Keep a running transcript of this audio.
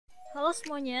Halo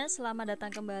semuanya, selamat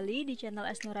datang kembali di channel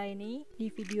Nuraeni.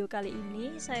 Di video kali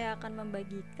ini saya akan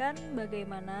membagikan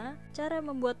bagaimana cara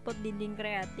membuat pot dinding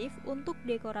kreatif untuk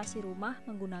dekorasi rumah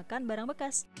menggunakan barang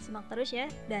bekas. Simak terus ya,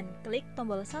 dan klik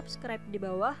tombol subscribe di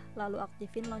bawah lalu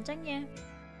aktifin loncengnya.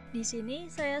 Di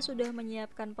sini saya sudah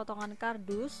menyiapkan potongan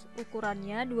kardus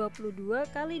ukurannya 22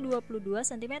 x 22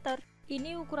 cm.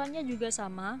 Ini ukurannya juga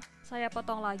sama, saya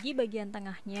potong lagi bagian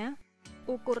tengahnya.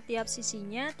 Ukur tiap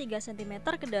sisinya 3 cm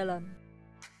ke dalam.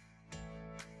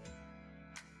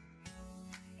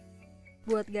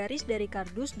 Buat garis dari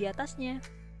kardus di atasnya.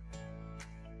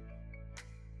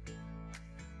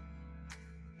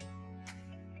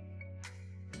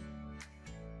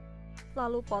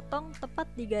 Lalu potong tepat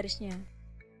di garisnya.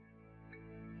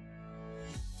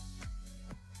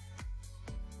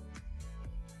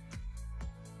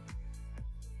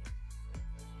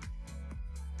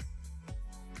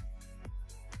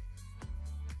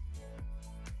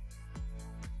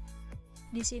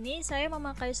 Di sini saya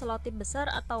memakai selotip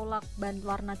besar atau lakban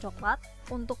warna coklat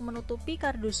untuk menutupi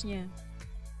kardusnya.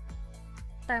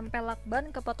 Tempel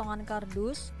lakban ke potongan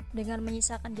kardus dengan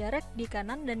menyisakan jarak di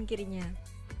kanan dan kirinya.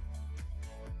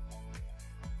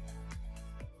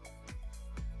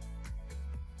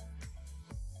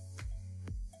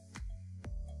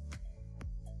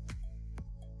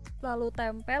 Lalu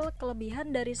tempel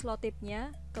kelebihan dari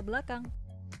selotipnya ke belakang.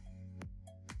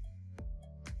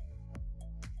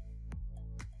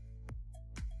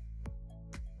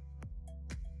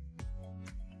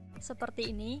 Seperti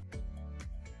ini.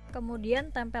 Kemudian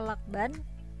tempel lakban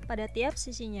pada tiap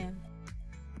sisinya.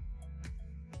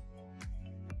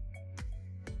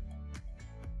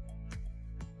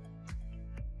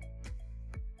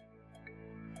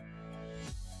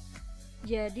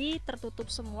 Jadi tertutup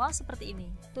semua seperti ini.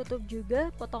 Tutup juga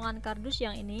potongan kardus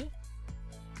yang ini.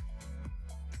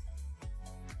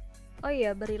 Oh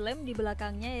iya, beri lem di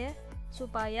belakangnya ya,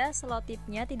 supaya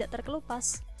selotipnya tidak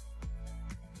terkelupas.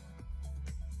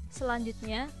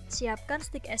 Selanjutnya, siapkan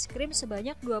stik es krim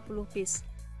sebanyak 20 piece.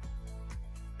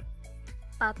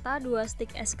 Tata 2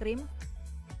 stik es krim.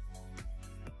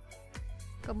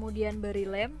 Kemudian beri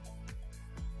lem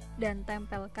dan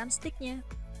tempelkan stiknya.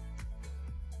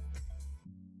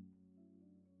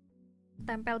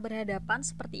 Tempel berhadapan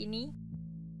seperti ini.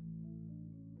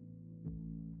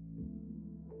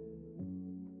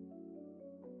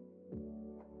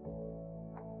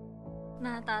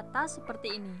 Nah, tata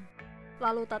seperti ini.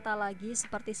 Lalu tata lagi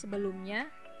seperti sebelumnya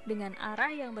dengan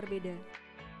arah yang berbeda.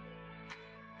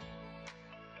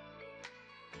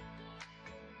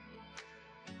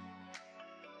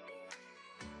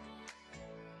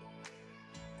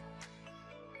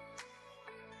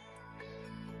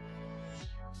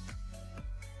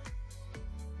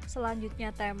 Selanjutnya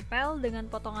tempel dengan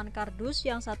potongan kardus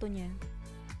yang satunya.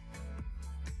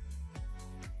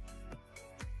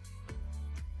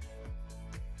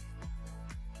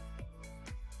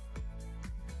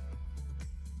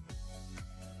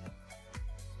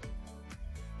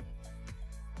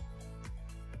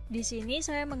 Di sini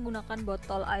saya menggunakan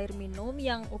botol air minum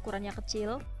yang ukurannya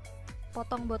kecil.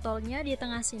 Potong botolnya di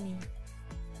tengah sini.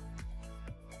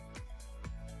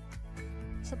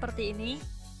 Seperti ini.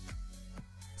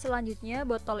 Selanjutnya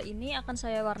botol ini akan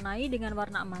saya warnai dengan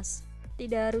warna emas.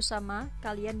 Tidak harus sama,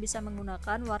 kalian bisa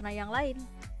menggunakan warna yang lain.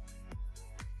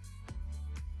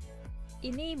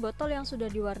 Ini botol yang sudah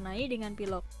diwarnai dengan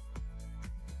pilok.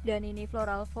 Dan ini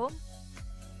floral foam.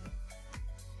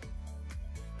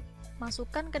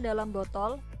 Masukkan ke dalam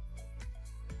botol,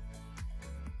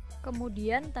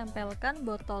 kemudian tempelkan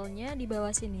botolnya di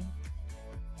bawah sini.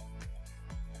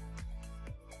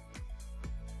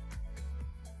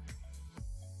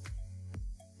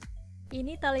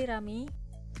 Ini tali rami,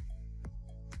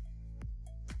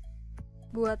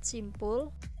 buat simpul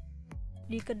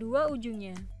di kedua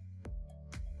ujungnya.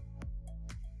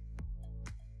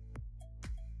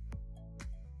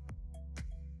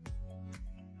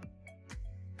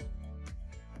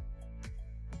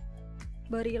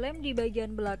 Beri lem di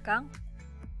bagian belakang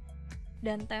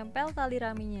dan tempel tali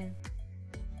raminya.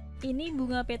 Ini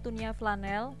bunga petunia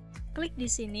flanel. Klik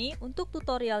di sini untuk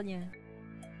tutorialnya.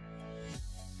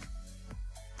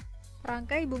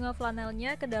 Rangkai bunga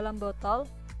flanelnya ke dalam botol.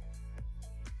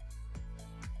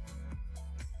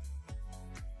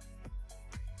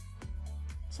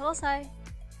 Selesai.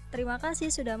 Terima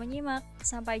kasih sudah menyimak.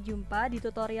 Sampai jumpa di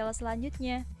tutorial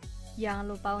selanjutnya. Jangan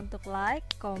lupa untuk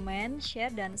like, comment,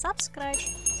 share, dan subscribe.